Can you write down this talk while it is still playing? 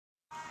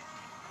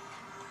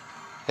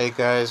Hey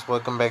guys,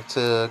 welcome back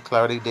to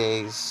Cloudy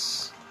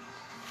Days.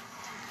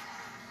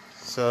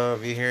 So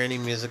if you hear any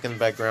music in the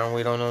background,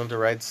 we don't own the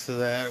rights to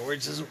that. We're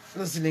just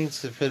listening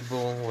to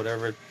Pitbull,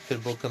 whatever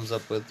Pitbull comes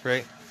up with,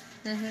 right?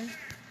 Mm-hmm.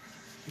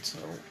 So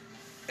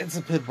it's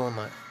a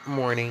Pitbull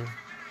morning.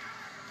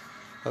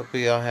 Hope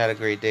you all had a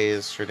great day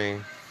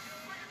yesterday.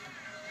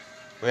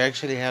 We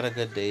actually had a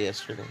good day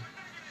yesterday.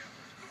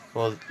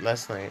 Well,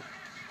 last night.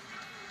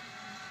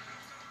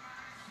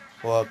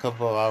 Well, a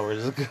couple of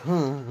hours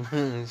ago.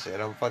 Shit,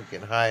 I'm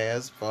fucking high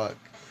as fuck.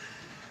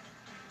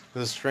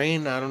 The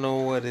strain, I don't know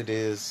what it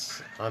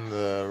is on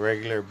the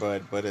regular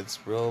bud, but it's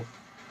real,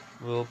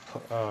 what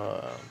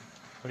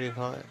do you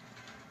call it?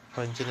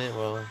 Pungent.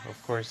 Well,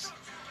 of course,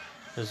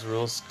 there's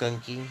real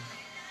skunky.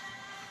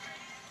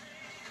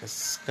 A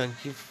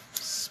skunky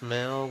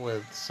smell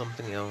with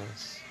something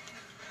else.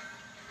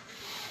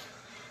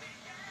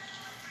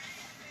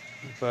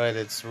 But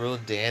it's real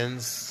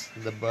dense.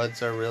 The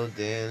buds are real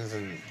dense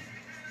and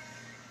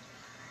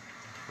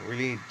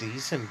really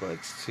decent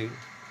buds, too.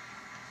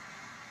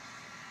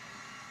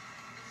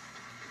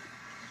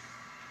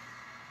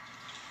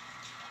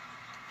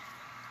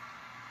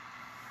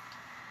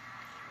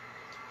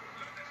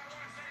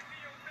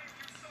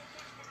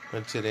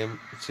 But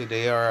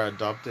today our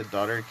adopted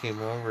daughter came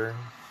over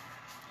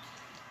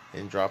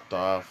and dropped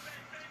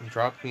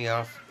me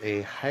off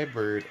a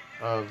hybrid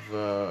of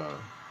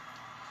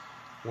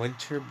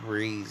Winter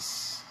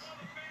Breeze.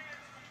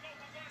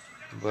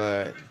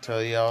 But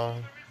tell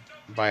y'all,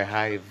 by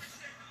Hive,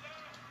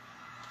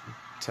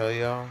 tell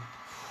y'all,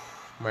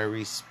 my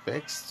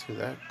respects to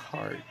that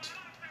cart.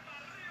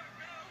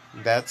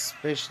 That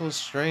special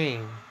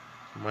strain,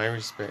 my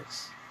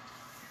respects.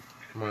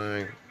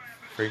 My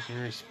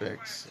freaking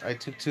respects. I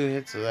took 2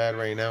 hits of that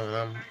right now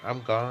and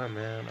I'm gone,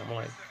 man. I'm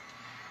like,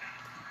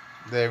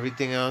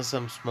 everything else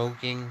I'm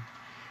smoking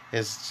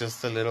is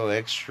just a little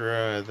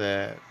extra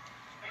that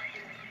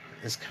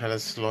is kind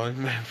of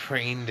slowing my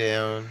brain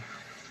down.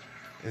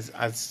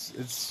 It's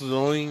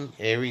slowing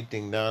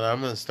everything down.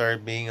 I'm gonna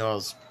start being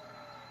all,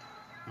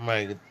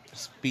 my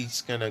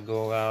speech's gonna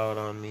go out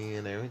on me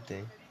and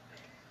everything.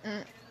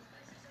 Mm.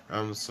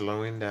 I'm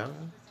slowing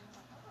down.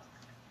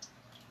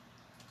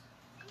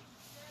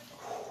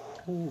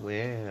 Oh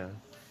yeah,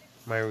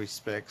 my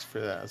respects for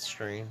that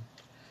strain.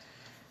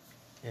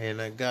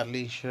 And I got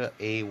Leisha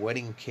a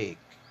wedding cake.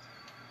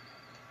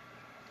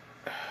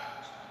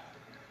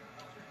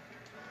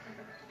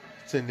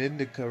 It's an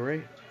indica,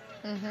 right?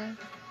 Mm-hmm.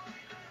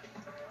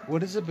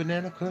 What is a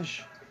banana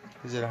kush?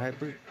 Is it a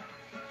hybrid?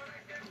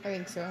 I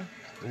think so.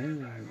 Ooh,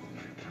 I'm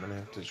gonna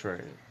have to try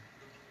it.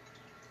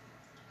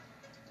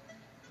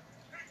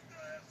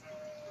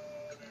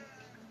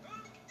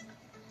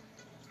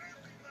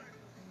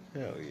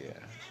 Hell yeah.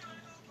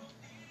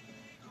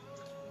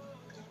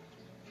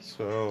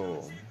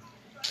 So,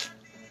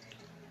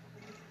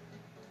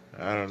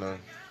 I don't know.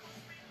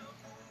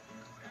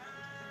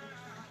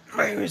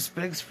 My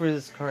respects for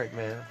this cart,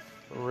 man.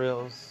 For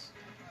reals.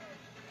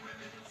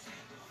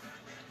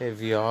 If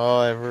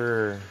y'all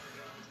ever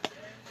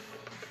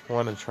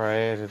want to try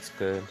it, it's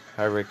good.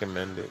 I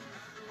recommend it.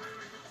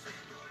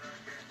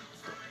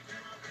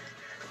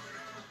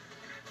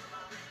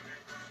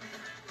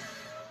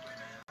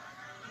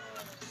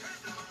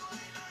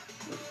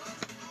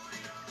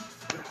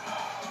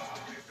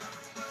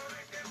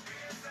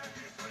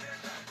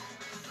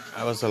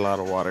 That was a lot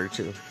of water,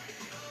 too.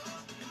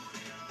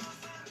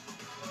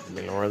 Let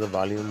me lower the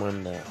volume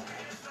on the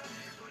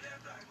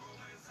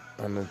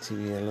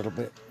TV a little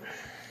bit.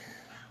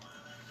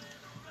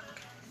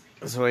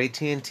 So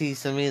AT&T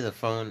sent me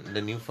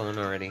the new phone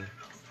already.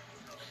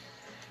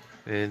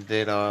 It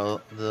did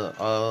all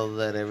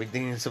that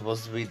everything is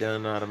supposed to be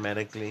done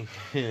automatically.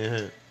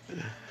 The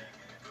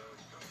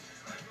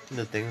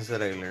things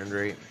that I learned,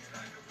 right?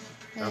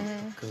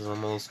 Mm-hmm. Because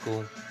I'm old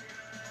school.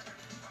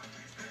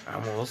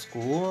 I'm old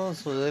school,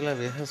 soy de la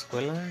vieja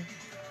escuela.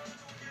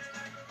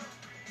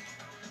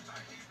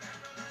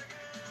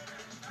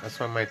 That's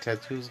why my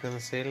tattoo is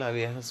gonna say la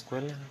vieja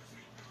escuela.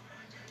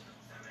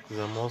 Because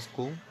I'm old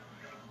school.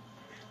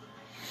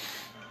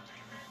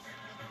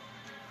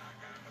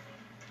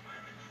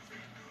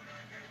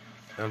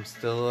 I'm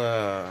still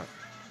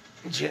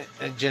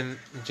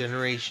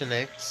Generation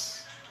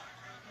X.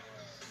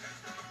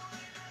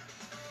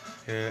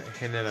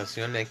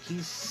 Generación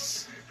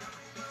X.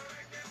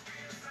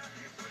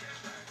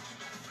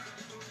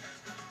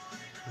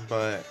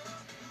 But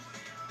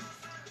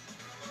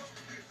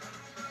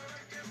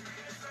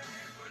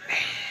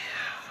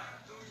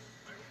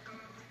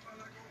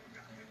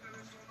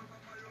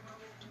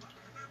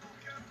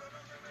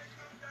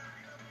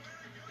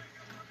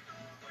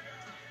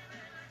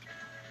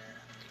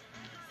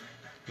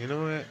you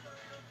know what? I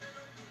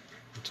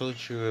told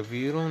you, if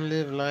you don't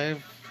live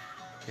life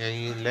and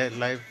you let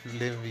life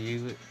live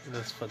you,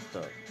 that's fucked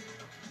up.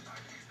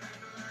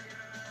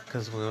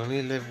 Because we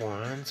only live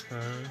once,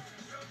 man.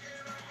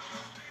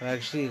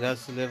 Actually, you got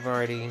to live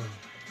already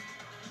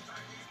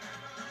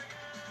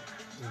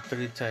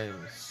 3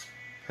 times.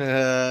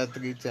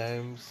 3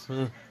 times.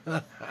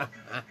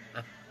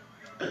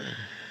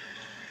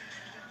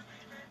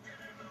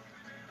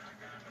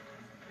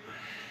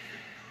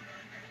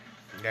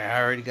 Yeah,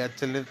 I already got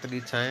to live 3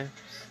 times.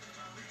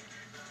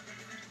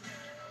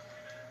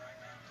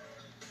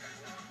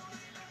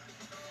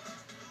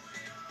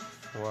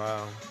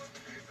 Wow.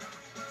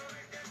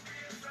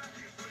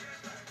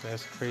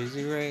 That's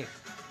crazy, right?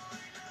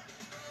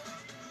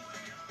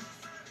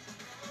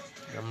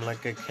 I'm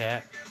like a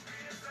cat.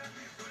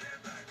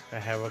 I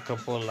have a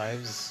couple of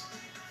lives.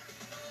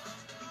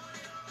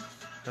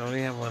 I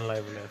only have one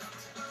life left.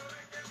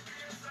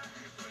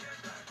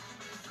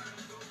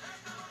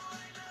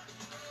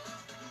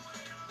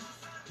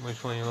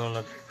 Which one you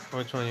wanna?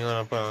 Which one you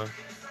wanna put on?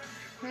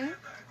 Hmm?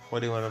 What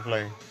do you wanna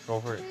play? Go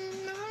for it. No,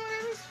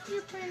 whatever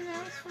you're playing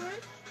now is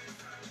fine.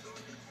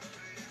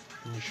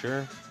 You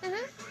sure?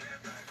 Mm-hmm.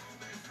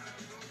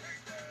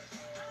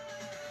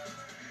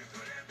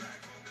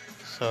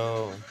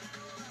 So,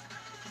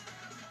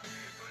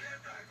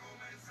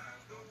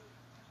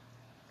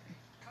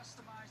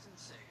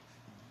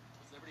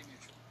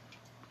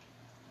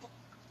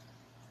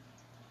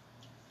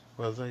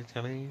 what was I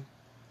telling you?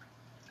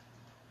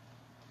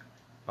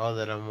 Oh,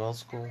 that I'm old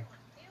school.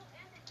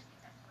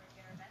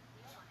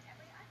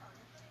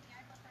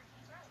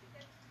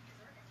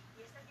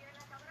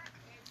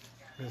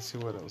 Let's see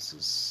what else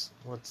is.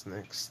 What's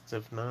next?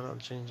 If not, I'll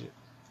change it.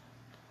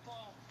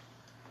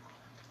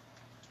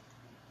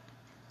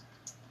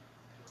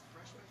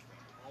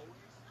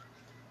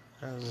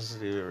 I'll just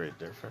leave it right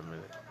there for a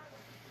minute.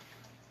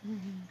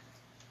 Mm-hmm.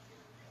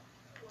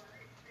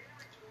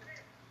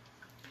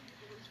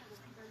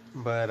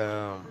 But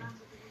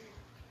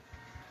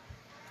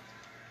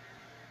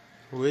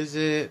who is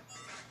it?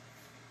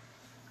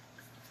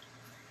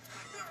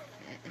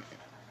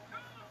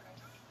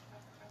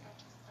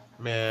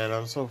 Man,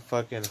 I'm so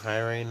fucking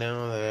high right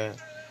now that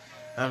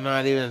I'm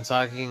not even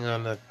talking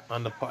on the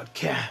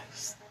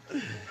podcast.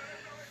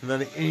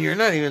 You're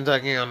not even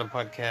talking on the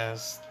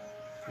podcast.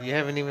 You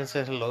haven't even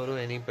said hello to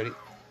anybody.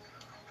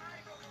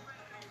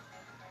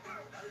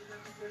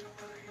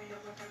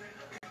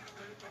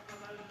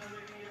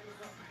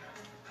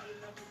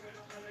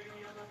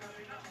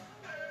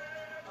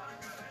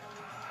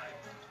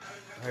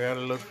 I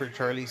gotta look for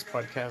Charlie's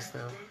podcast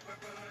now.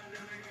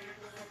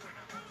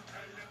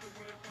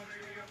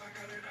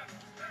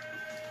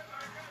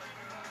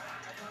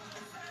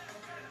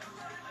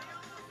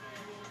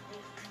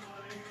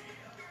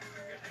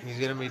 He's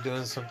gonna be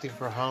doing something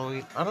for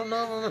Halloween. I don't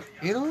know.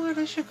 You know what?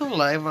 I should go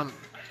live on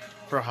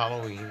for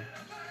Halloween.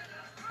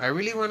 I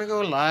really want to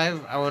go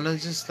live. I want to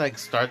just like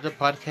start the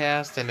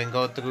podcast and then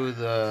go through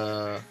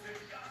the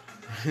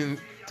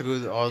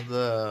through all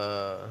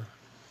the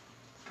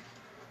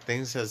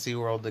things at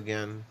SeaWorld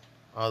again,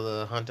 all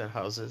the haunted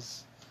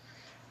houses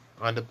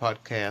on the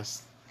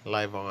podcast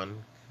live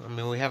on. I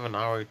mean, we have an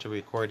hour to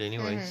record Mm-hmm.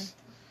 anyways.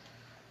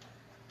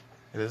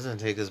 It doesn't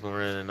take us more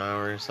than an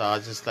hour, so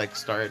I'll just like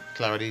start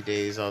cloudy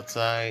days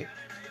outside,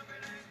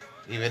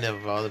 even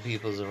if all the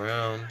people's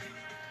around,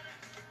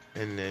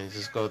 and then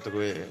just go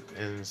through it,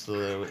 and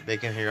so that they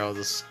can hear all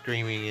the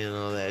screaming and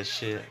all that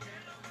shit.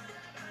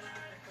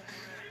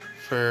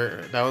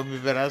 For that would be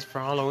badass for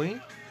Halloween,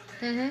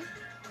 Mm-hmm.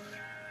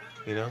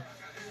 you know.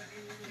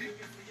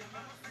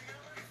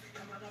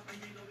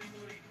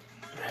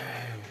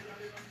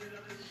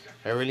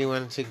 I really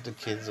want to take the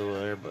kids over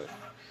there, but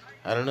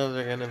I don't know if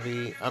they're gonna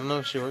be. I don't know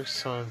if she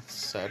works on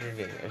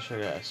Saturday. I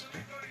should ask her.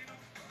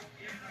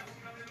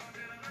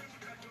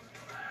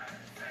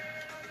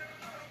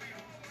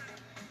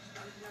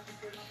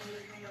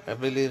 I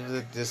believe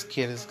that this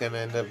kid is gonna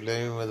end up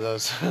living with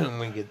us when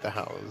we get the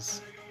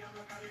house.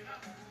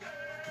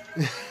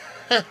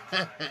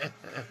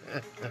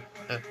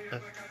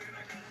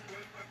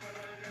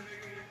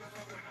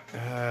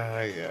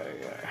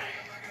 Yeah.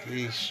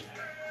 Yeesh.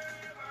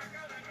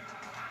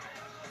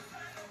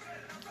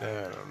 I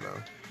don't know.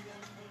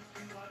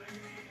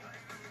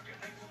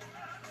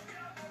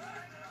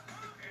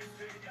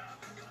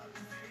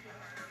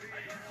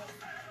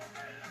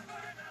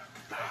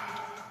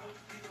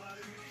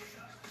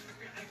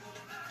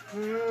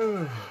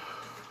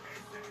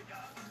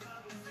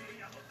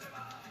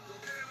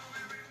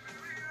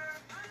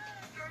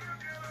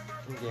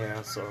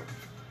 Yeah, so.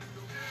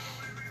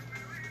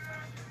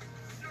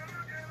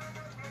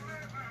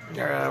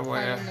 Yeah, I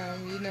well. don't know.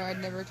 You know,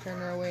 I'd never turn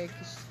her away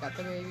because she's got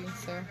the baby.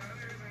 So.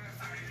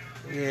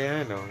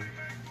 Yeah, I know.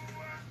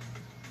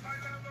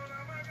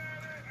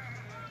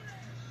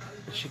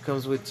 She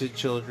comes with 2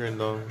 children,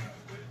 though.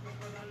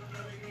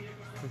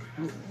 He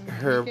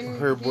can,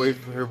 Her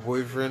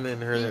boyfriend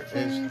and he her.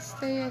 can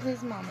stay at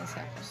his mama's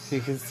house. He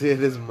can stay at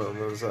his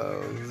mama's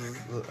house.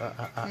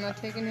 I'm not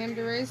taking him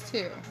to raise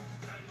two.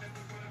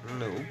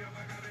 No.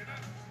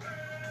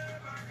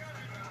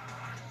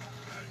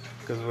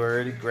 Because we're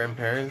already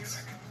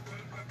grandparents.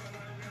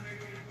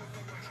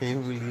 Can you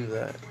believe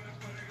that?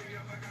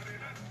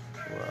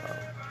 Wow.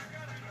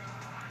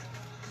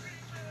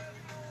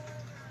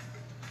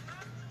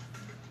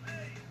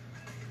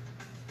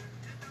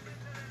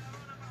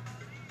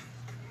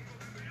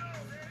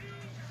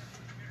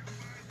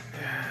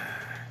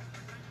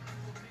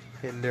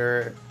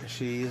 And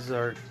she's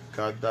our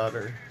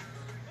goddaughter.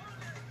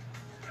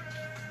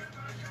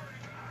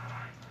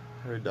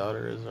 her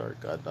daughter is our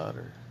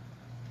goddaughter.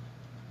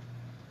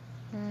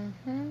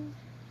 Mm-hmm.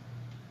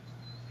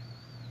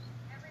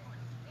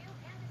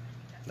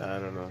 I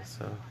don't know,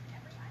 so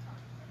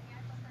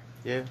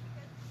yeah.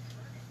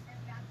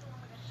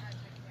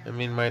 I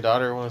mean, my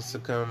daughter wants to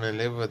come and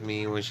live with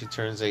me when she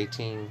turns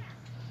 18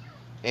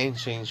 and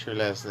change her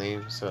last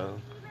name, so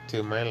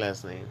to my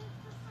last name.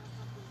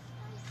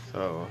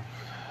 So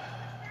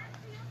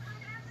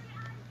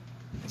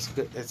it's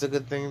good. It's a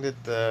good thing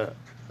that the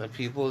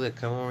people that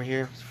come over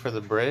here for the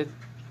bread,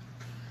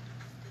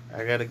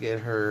 I gotta get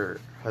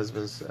her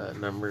husband's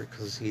number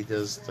because he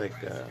does like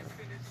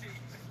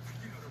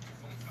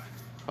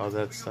all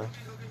that stuff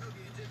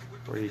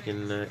where you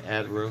can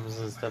add rooms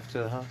and stuff to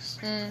the house.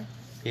 Mm.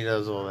 He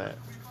does all that.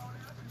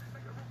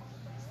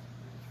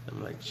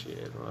 I'm like,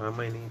 shit. Well, I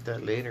might need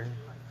that later.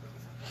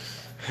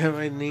 I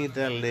might need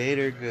that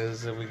later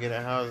because if we get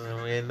a house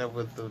and we end up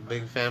with a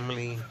big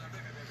family.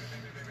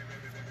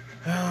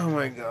 Oh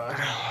my god.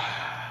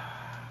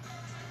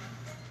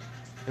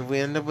 If we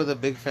end up with a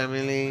big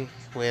family,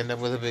 we end up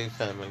with a big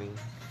family.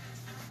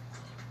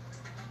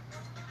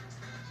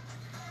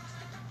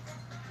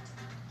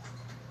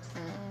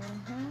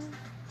 Mm-hmm.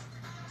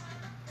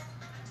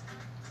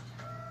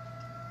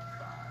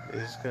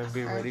 It's gonna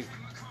be ready.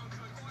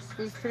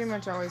 We've pretty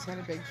much always had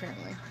a big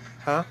family.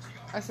 Huh?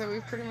 I said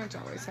we've pretty much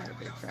always had a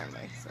big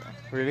family, so.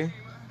 Really?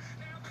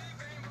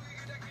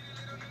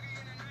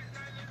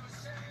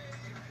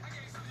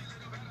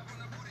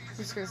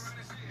 Just because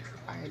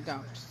I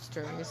adopt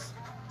strays.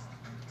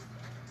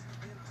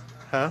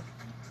 Huh?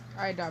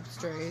 I adopt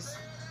strays.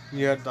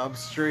 You adopt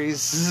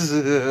strays.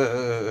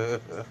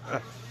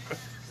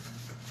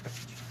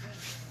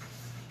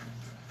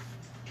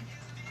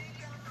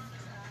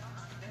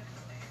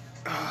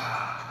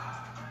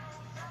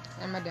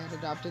 And my dad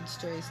adopted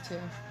strays too.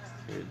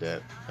 Your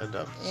dad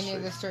adopted Any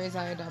of the strays. strays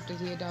I adopted,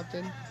 he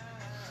adopted.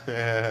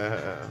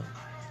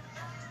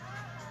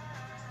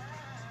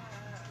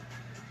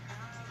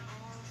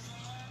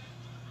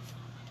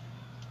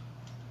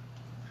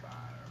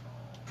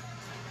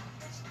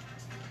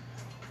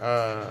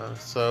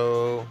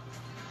 So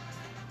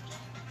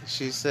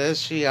she says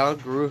she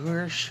outgrew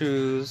her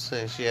shoes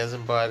and she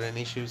hasn't bought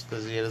any shoes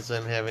because she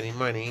doesn't have any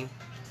money.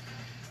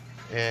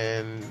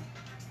 And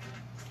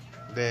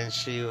then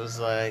she was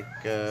like,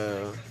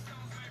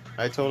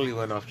 I totally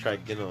went off track,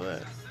 you know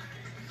that.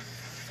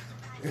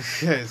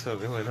 I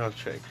totally went off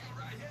track.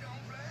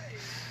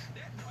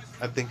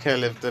 I think I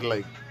left it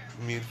like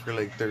mute for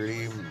like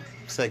 30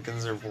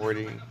 seconds or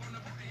 40.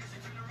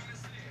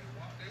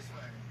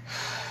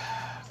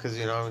 Because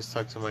you know, I always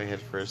talk to my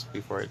head first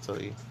before I tell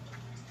you.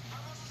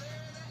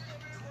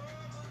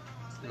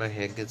 My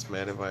head gets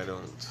mad if I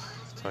don't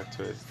talk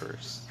to it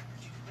first.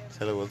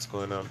 Tell it what's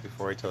going on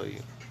before I tell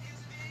you.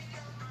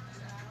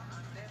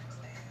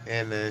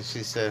 And then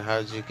she said,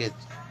 "How'd you get?"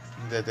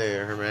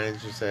 Her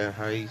manager said,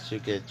 "How did you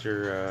get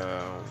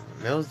your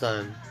nails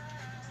done?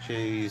 Should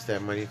you use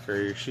that money for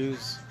your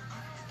shoes?"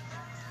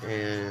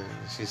 And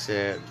she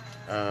said,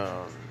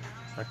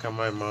 "I cut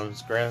my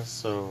mom's grass,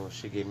 so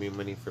she gave me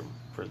money for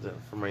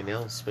my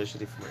nails,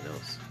 especially for my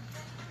nails."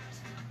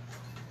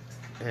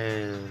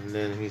 And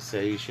then he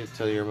said, "You should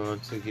tell your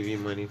mom to give you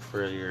money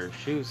for your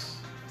shoes."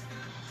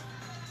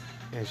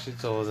 And she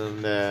told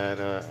him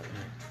that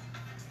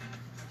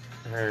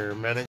her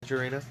manager,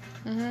 Rena,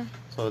 Mm-hmm.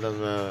 told him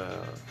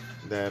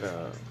that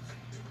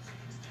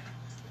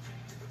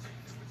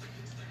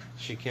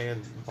she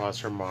can't boss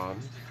her mom.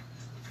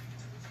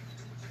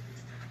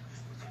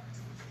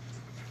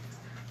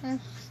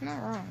 It's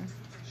not wrong.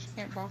 She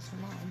can't boss her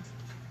mom.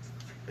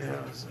 Yeah,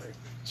 I was like,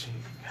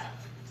 gee.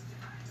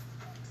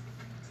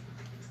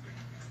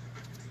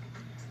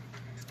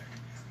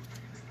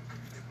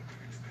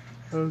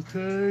 I'll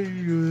tell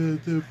you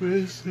that the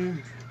business.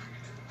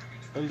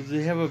 Unless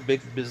they have a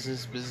big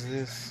business,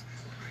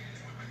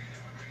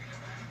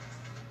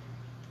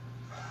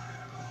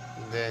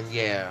 then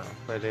yeah.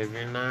 But if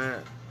you're not,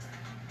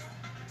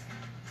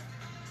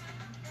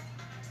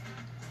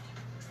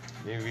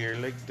 if you're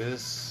like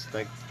this,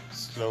 like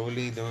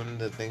slowly doing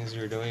the things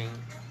you're doing,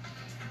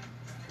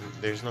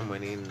 there's no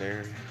money in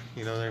there.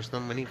 You know, there's no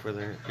money for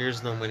there.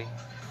 There's no money.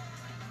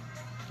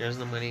 There's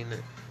no money in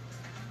it.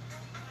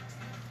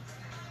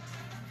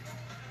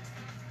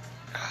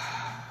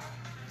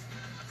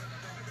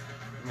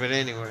 But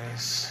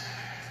anyways.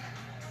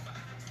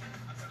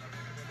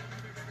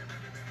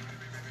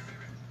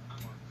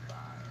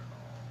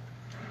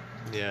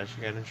 Yeah,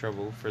 she got in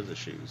trouble for the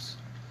shoes.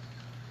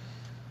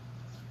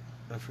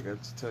 I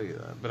forgot to tell you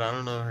that. But I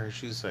don't know her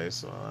shoe size,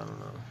 so I don't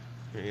know.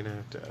 You're gonna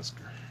have to ask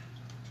her.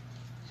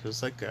 She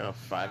was like a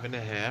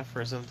 5.5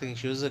 or something.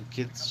 She was a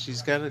kid.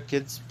 She's got a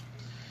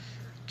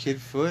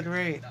kid foot,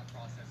 right?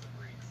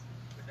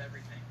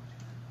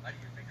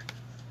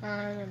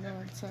 I don't know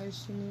what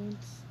size she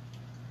needs.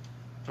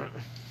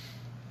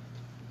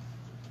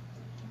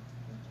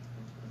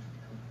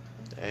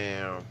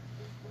 Damn.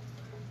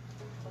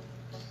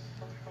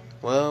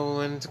 Well, we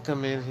wanted to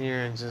come in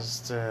here and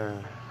just I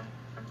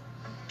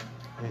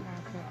have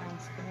to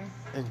ask her.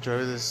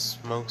 enjoy this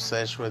smoke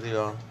sesh with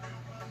y'all.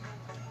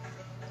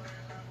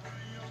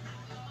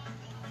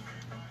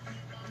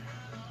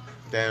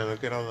 Damn,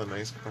 look at all the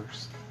nice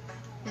cars.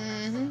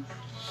 Mm-hmm.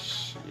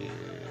 Shit.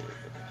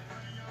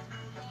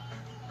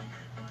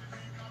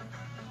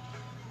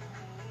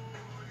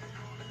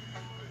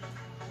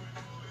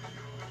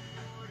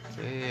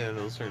 Damn,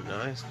 those are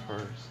nice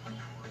cars.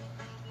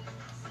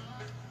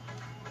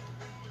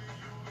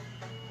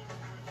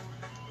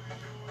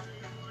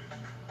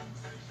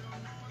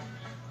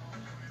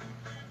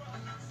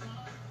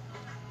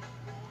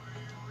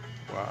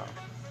 Wow.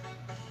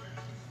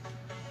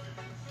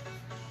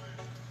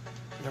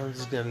 I'm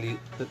just gonna leave.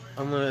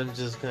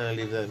 Just gonna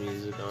leave that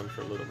music on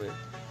for a little bit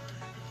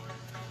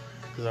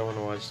because I want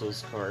to watch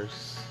those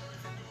cars.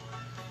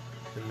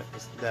 And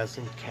that's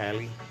in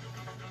Cali.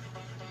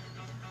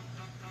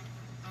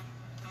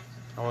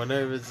 I wonder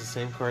if it's the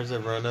same cars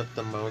that run up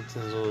the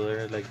mountains over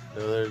there, like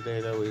the other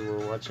day that we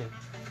were watching.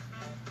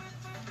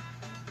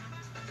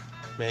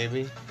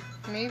 Maybe.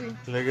 Maybe.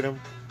 Look at them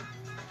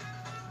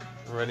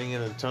running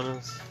in the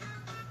tunnels.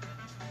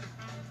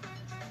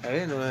 I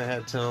didn't know they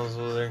had tunnels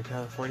over there in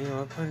California.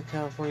 What part of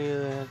California do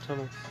they have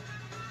tunnels?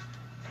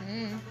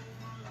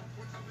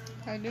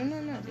 I do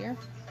not know, dear.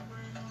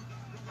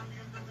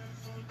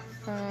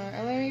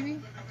 LA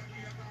maybe?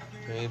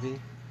 Maybe.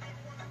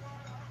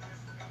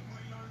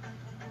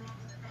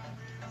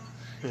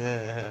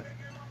 Yeah.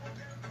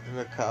 And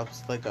the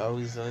cops like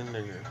always on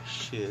their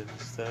shit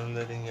instead of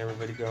letting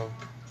everybody go.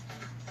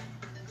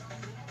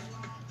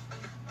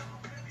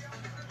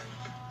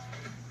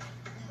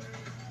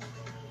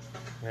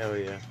 Hell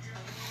yeah.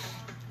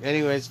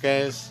 Anyways,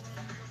 guys,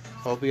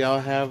 hope y'all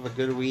have a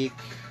good week.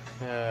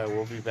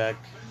 We'll be back.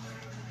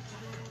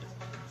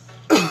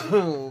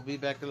 We'll be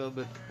back a little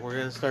bit. We're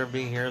gonna start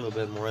being here a little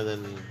bit more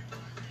than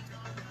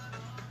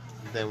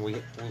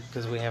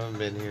because we haven't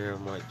been here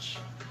much.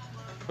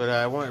 But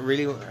I want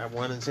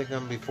to take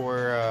them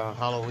before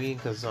Halloween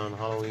because on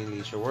Halloween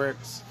Leisha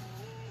works.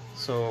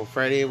 So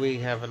Friday we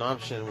have an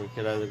option. We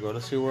could either go to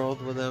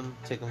SeaWorld with them,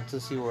 take them to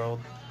SeaWorld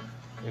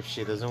if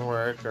she doesn't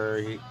work,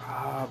 or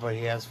but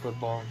he has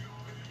football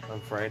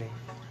on Friday.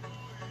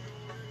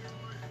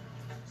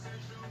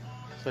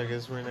 So I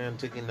guess we're not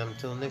taking them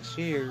till next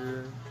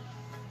year.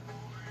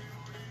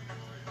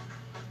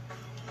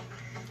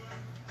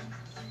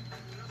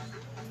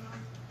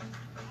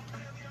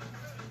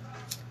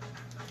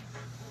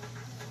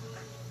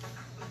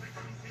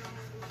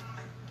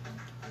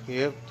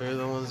 Yep, they're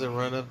the ones that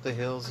run up the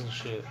hills and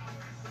shit.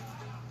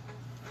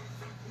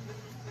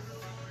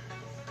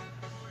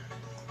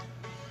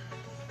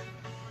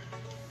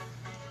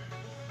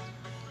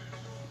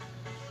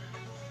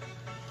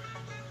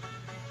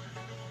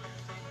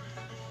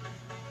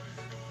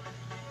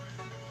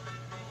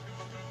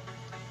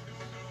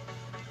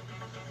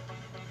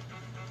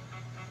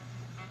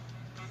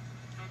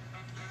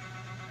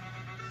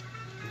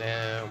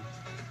 Damn.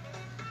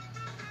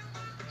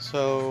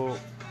 So,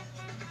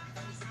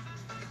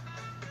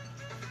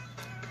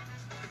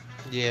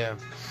 yeah,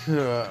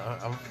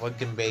 I'm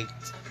fucking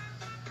baked.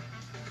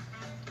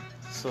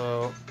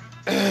 So,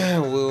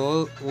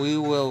 we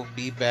will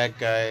be back,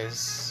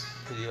 guys.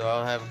 You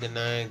all have a good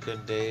night,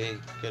 good day,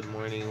 good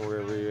morning,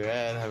 wherever you're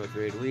at. Have a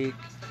great week,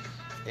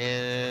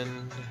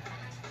 and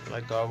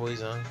like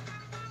always, I'm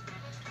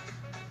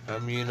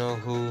you know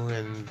who,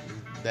 and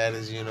that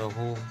is you know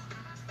who.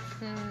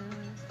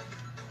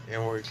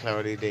 And we're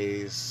cloudy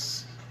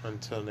days.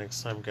 Until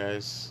next time,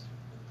 guys.